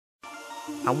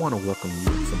I want to welcome you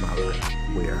to my life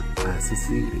where I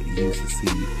succeed, you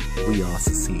succeed, we all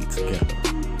succeed together.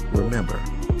 Remember,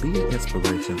 be an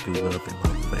inspiration through love and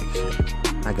motivation.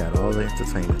 I got all the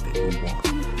entertainment that you want.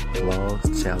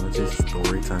 Vlogs, challenges,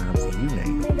 story times, you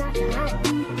name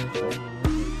it.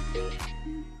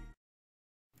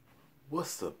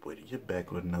 What's up with it? You're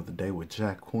back with another day with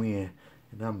Jaquin,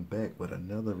 and I'm back with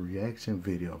another reaction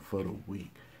video for the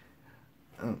week.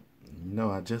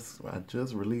 I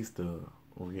just released a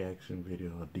reaction video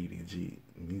of DDG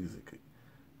music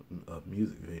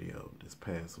video this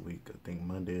past week. I think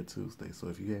Monday or Tuesday. So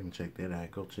if you haven't checked that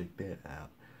out, go check that out.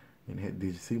 And did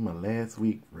you see my last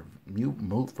week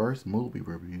first movie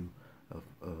review of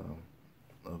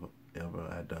ever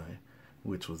I done,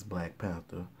 which was Black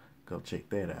Panther? Go check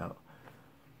that out.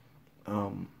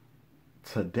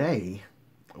 Today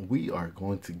we are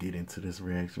going to get into this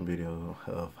reaction video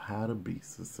of how to be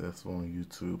successful on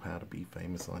YouTube, how to be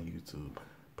famous on YouTube,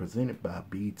 presented by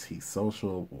BT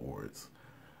Social Awards.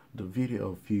 The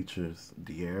video features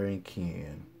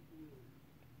Jaquin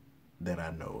that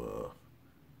I know of.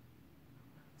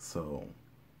 So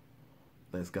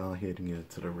let's go ahead and get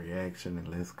into the reaction and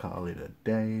let's call it a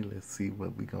day. Let's see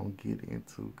what we gonna get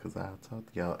into, because I'll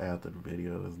talk to y'all after the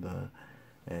video is done,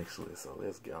 actually. So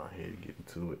let's go ahead and get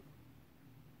into it.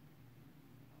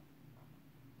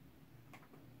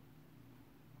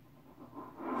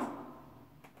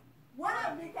 What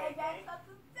up, BK gang? So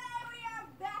today we are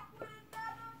back with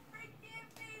another freaking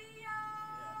video!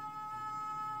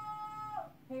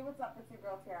 Hey, what's up? It's your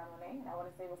girl Tiara Monet, and I want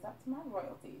to say what's up to my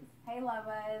royalties. Hey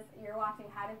lovers, you're watching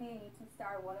How to Be a YouTube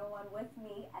Star 101 with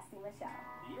me, Essie Michelle.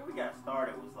 The year we got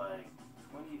started was like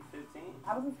 2015.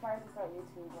 I was inspired to start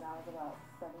YouTube when I was about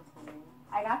 17.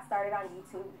 I got started on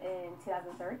YouTube in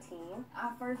 2013.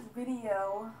 Our first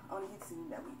video on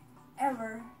YouTube that we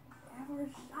ever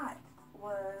shot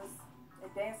was a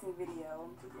dancing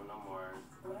video Bruno Mars.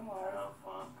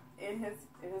 Funk. in his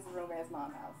room at his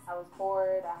mom's house. I was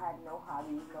bored. I had no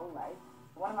hobbies, no life.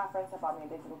 One of my friends had bought me a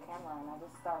digital camera, and I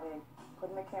just started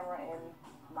putting the camera in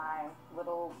my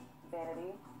little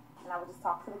vanity, and I would just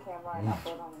talk to the camera and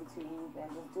upload on YouTube and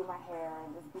just do my hair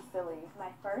and just be silly.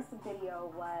 My first video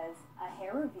was a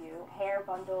hair review. Hair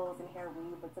bundles and hair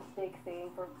weave was a big thing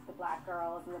for the black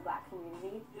girls in the black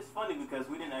community. It's funny because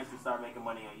we didn't actually start making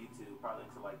money on YouTube probably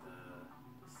until like the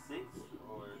 6th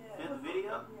or 5th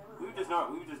video. We were just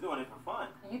doing it for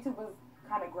fun. YouTube was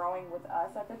kind of growing with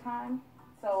us at the time.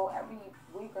 So every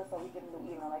week or so we get a new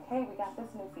email like, hey, we got this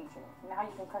new feature. Now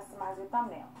you can customize your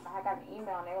thumbnail. I got an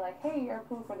email and they were like, hey, you're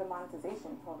approved for the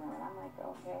monetization program. And I'm like,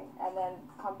 okay. And then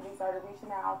companies started reaching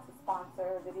out to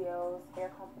sponsor videos.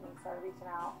 Hair companies started reaching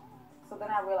out. So then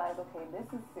I realized, okay, this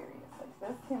is serious. Like,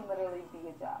 this can literally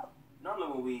be a job. Normally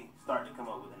when we start to come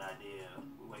up with an idea,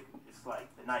 it's like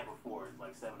the night before. It's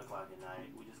like 7 o'clock at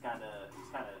night. We just kind of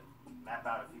map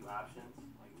out a few options.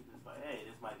 Like, hey,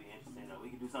 this might be interesting, or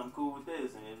we could do something cool with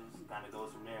this, and it just kind of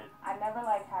goes from there. I never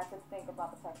had to think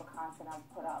about the type of content I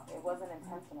would put up. It wasn't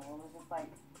intentional. It was just like,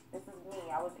 this is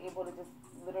me. I was able to just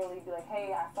literally be like,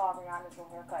 hey, I saw Rihanna's new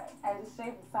haircut, and just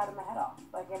shave the side of my head off,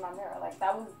 like in my mirror. Like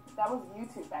that was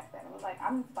YouTube back then. It was like,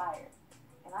 I'm inspired,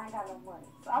 and I ain't got no money,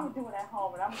 so I'm gonna do it at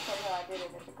home, and I'm gonna show you how I did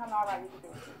it. If it comes out right, you can do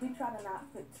it too. We try to not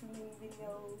put too many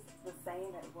videos the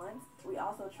same at once. We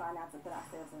also try not to put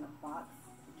ourselves in a box.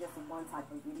 Just one type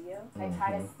of video. I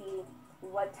try to see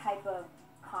what type of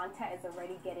content is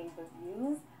already getting the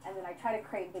views, and then I try to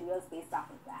create videos based off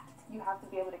of that. You have to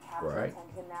be able to capture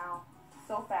attention now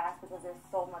so fast because there's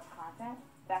so much content.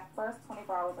 That first 24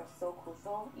 hours are so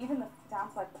crucial, even down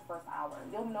to like the first hour.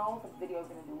 You'll know if the video is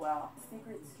going to do well. The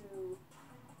secret to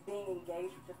being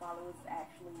engaged with your followers is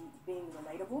actually being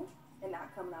relatable and not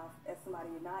coming off as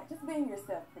somebody you're not. Just being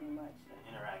yourself, pretty much.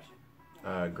 Interaction.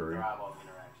 I agree. Drive off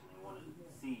interaction. They want to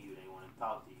see you. They want to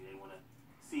talk to you. They want to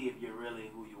see if you're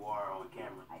really who you are on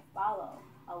camera. I follow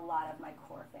a lot of my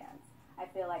core fans. I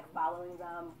feel like following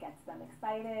them gets them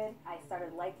excited. I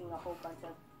started liking a whole bunch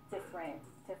of different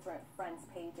friends'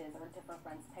 pages or different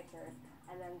friends' pictures,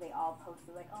 and then they all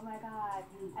posted like, oh my god,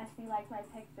 Essie liked my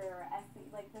picture, Essie,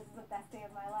 like, this is the best day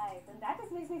of my life. And that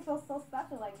just makes me feel so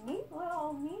special, like, me, little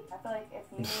old me. I feel like if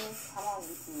you come on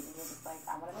YouTube and you're just like,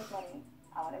 I want to make money,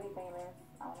 I want to be famous,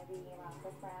 I want to be around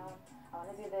Chris Brown, I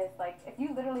want to do this, like, if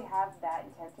you literally have that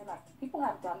intention, like, people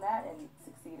have done that and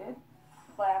succeeded,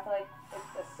 but I feel like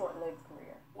it's a short-lived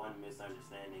career. One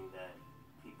misunderstanding that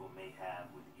people may have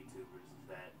with YouTubers is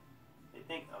that they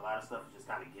think a lot of stuff is just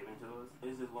kind of given to us.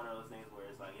 It's just one of those things where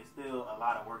it's like it's still a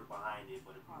lot of work behind it,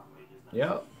 but people may just not.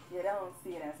 Yep. Yeah, they don't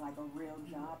see it as like a real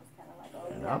job. It's kind of like,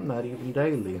 oh, And I'm not even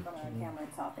daily. On a camera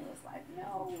and talking, it's like,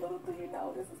 no, little do you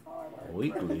know, this is hard work.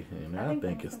 Weekly, and I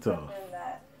think it's tough. Something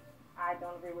that I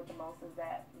don't agree with the most is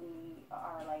that we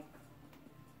are like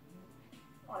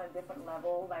on a different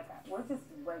level. Like we're just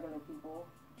regular people.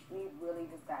 We really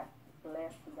just got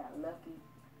blessed. We got lucky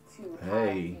to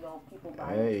have, you know, people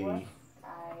buy into us.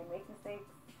 I make mistakes.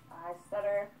 I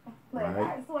stutter. Like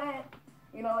I sweat.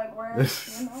 You know, like we're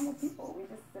normal people. We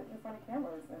just sit in front of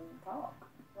cameras and talk.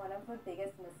 One of the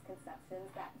biggest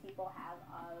misconceptions that people have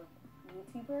of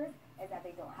YouTubers is that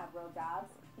they don't have real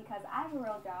jobs. Because I have a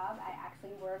real job. I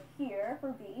actually work here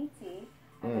for BET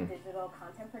as a digital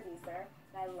content producer,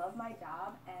 and I love my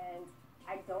job, and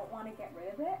I don't want to get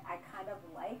rid of it. I kind of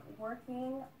like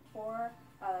working for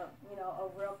a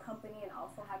real company and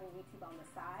also having YouTube on the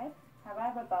side. Have I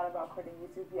ever thought about quitting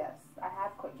YouTube? Yes, I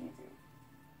have quit YouTube.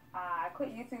 I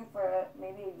quit YouTube for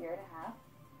maybe a year and a half.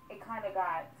 It kind of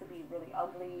got to be really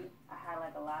ugly. I had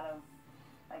like a lot of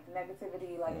like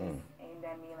negativity like aimed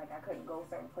at me. Like I couldn't go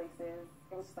certain places.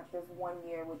 It was just like this 1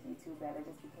 year with YouTube that it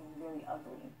just became really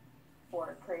ugly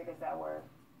for creators that were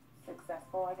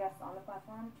successful, I guess, on the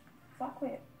platform. So I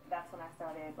quit. That's when I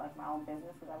started like my own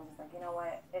business because I was just like, you know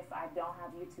what? If I don't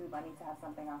have YouTube, I need to have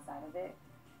something outside of it.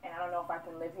 And I don't know if I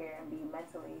can live here and be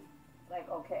mentally like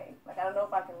okay. Like I don't know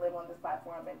if I can live on this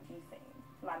platform and be sane.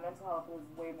 My mental health was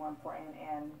way more important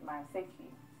and my safety.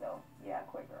 So yeah, I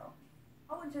quit, girl.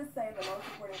 I would just say the most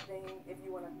important thing if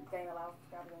you want to gain a lot of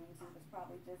subscribers on YouTube is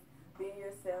probably just being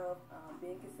yourself,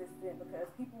 being consistent, because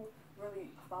people really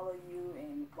follow you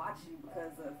and watch you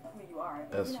because of who you are.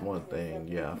 That's one thing,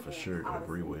 yeah, for sure,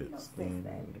 agree with. Staying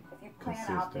if you plan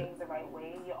out things the right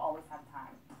way, you always have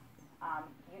time.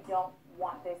 You don't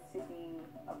want this to be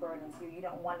a burden to you. You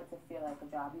don't want it to feel like a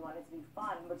job. You want it to be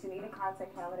fun, but you need a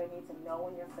content calendar. You need to know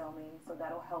when you're filming, so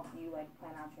that'll help you like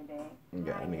plan out your day.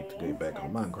 Yeah, I need to get back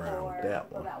on my ground with that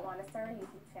one. People that want to start a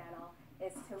YouTube channel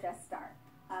is to just start.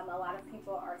 A lot of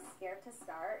people are scared to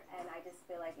start, and I just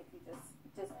feel like if you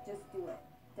just do it.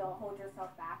 Don't hold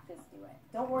yourself back. Just do it.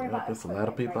 Don't worry about it. There's a lot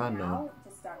of people right I know. Now,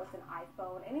 just start with an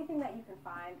iPhone. Anything that you can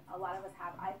find. A lot of us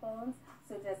have iPhones,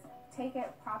 so just take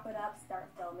it, prop it up, start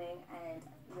filming, and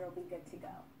you'll be good to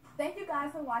go. Thank you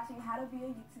guys for watching How to Be a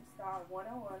YouTube Star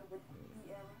 101 with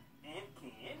Deanna and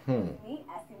Ken. Me,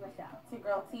 Essie Michelle. It's your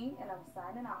girl T, and I'm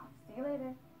signing off. See you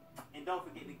later. And don't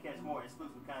forget to catch more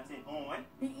exclusive content on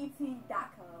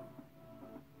BET.com.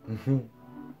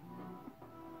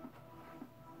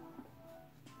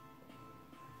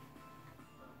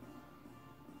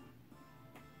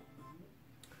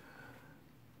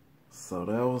 So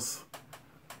that was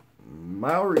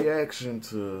my reaction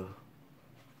to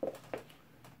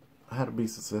how to be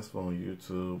successful on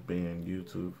YouTube, being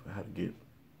YouTube, how to get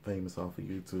famous off of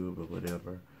YouTube or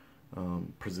whatever.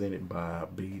 Presented by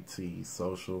BET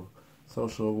Social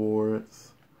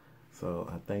Awards. So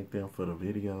I thank them for the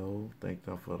video, thank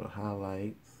them for the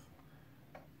highlights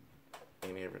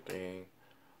and everything.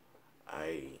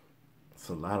 It's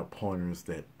a lot of pointers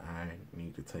that I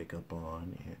need to take up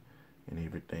on and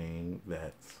everything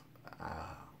that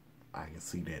I can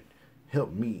see that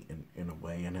helped me in a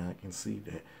way, and I can see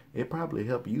that it probably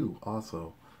helped you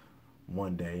also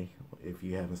one day if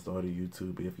you haven't started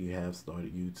YouTube. If you have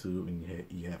started YouTube and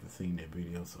you haven't seen that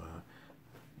video, so I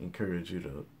encourage you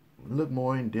to look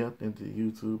more in depth into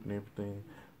YouTube and everything.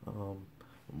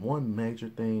 One major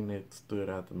thing that stood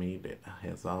out to me, that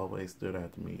has always stood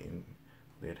out to me, and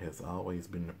that has always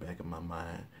been in the back of my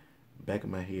mind, back of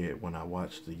my head when I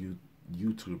watch the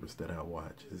YouTubers that I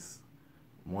watch, is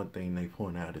one thing they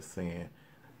point out is saying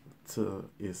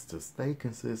is to stay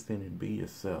consistent and be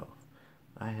yourself.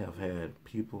 I have had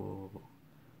people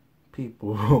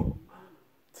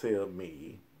tell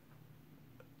me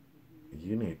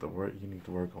you need to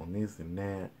work on this and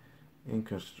that, and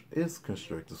it's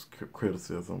constructive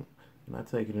criticism, and I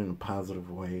take it in a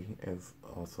positive way as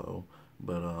also,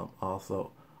 but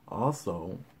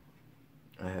also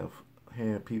I have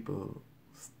had people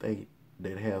state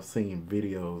that have seen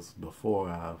videos before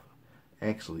I've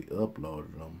actually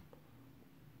uploaded them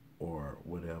or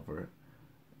whatever,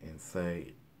 and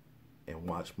say and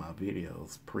watch my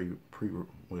videos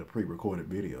pre-recorded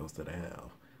videos that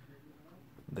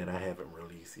I haven't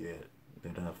released yet,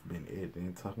 that I've been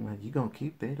editing, talking about, you gonna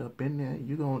keep that up in there,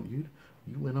 you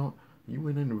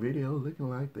went in the video looking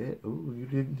like that, ooh,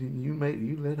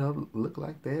 you let her look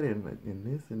like that, and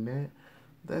this and that.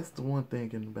 That's the one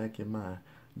thing in the back of your mind.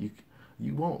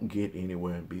 You won't get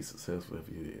anywhere and be successful if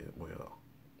you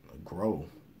grow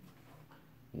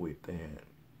with that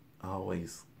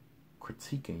always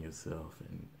critiquing yourself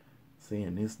and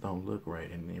saying this don't look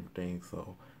right and everything.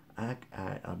 So I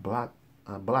block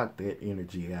that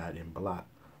energy out and block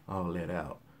all that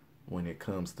out when it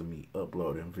comes to me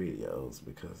uploading videos,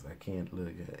 because I can't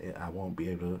look at it. I won't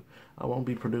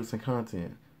be producing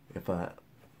content if I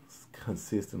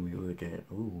consistently look at,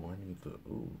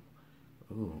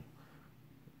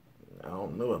 I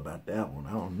don't know about that one.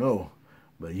 I don't know.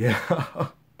 But yeah.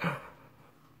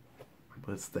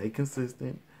 But stay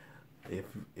consistent.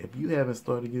 If you haven't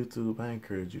started YouTube, I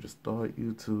encourage you to start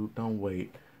YouTube. Don't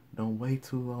wait. Don't wait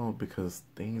too long, because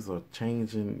things are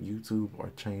changing. YouTube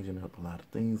are changing up a lot of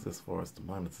things as far as the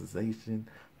monetization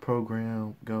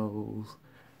program goes.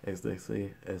 As they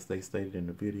stated in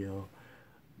the video,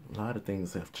 a lot of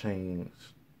things have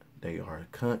changed. They are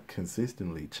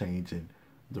consistently changing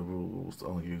the rules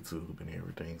on YouTube and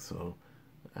everything. So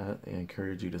I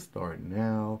encourage you to start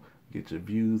now. Get your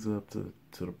views up to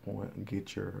the point.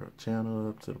 Get your channel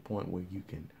up to the point where you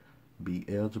can be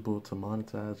eligible to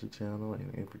monetize your channel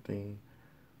and everything.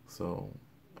 So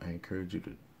I encourage you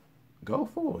to go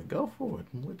for it. Go for it.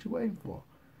 What you waiting for?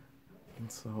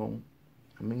 And so,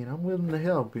 I mean, I'm willing to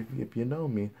help. If you know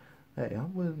me, hey,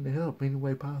 I'm willing to help any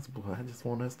way possible. I just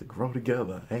want us to grow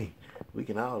together. Hey, we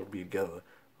can all be together,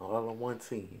 all on one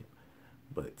team.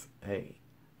 But hey,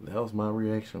 that was my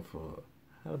reaction for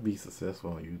how to be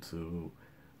successful on YouTube,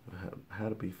 how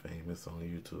to be famous on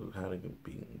YouTube, how to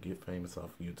get famous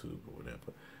off YouTube or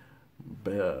whatever.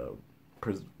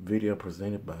 Video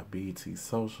presented by BET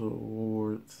Social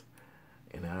Awards.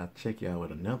 And I'll check y'all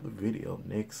with another video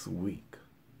next week.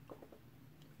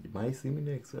 You might see me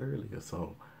next earlier.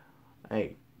 So,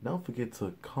 hey, don't forget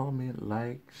to comment,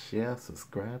 like, share,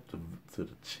 subscribe to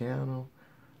the channel.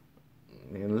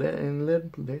 And let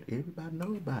everybody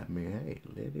know about me. Hey,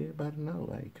 let everybody know.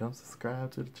 Hey, come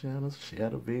subscribe to the channel, share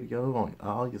the video on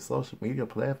all your social media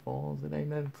platforms. It ain't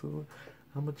nothing to it.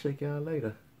 I'm gonna check y'all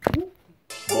later.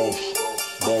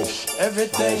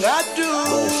 Everything I do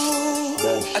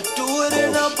it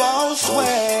in a boss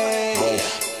way.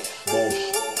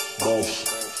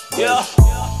 Yeah,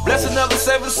 blessing never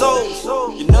saving souls.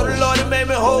 You know the Lord, He made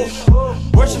me whole.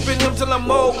 Worshiping Him till I'm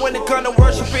old. When it comes to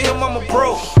worshiping Him, I'm a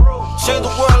pro. Change the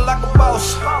world like a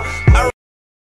boss. I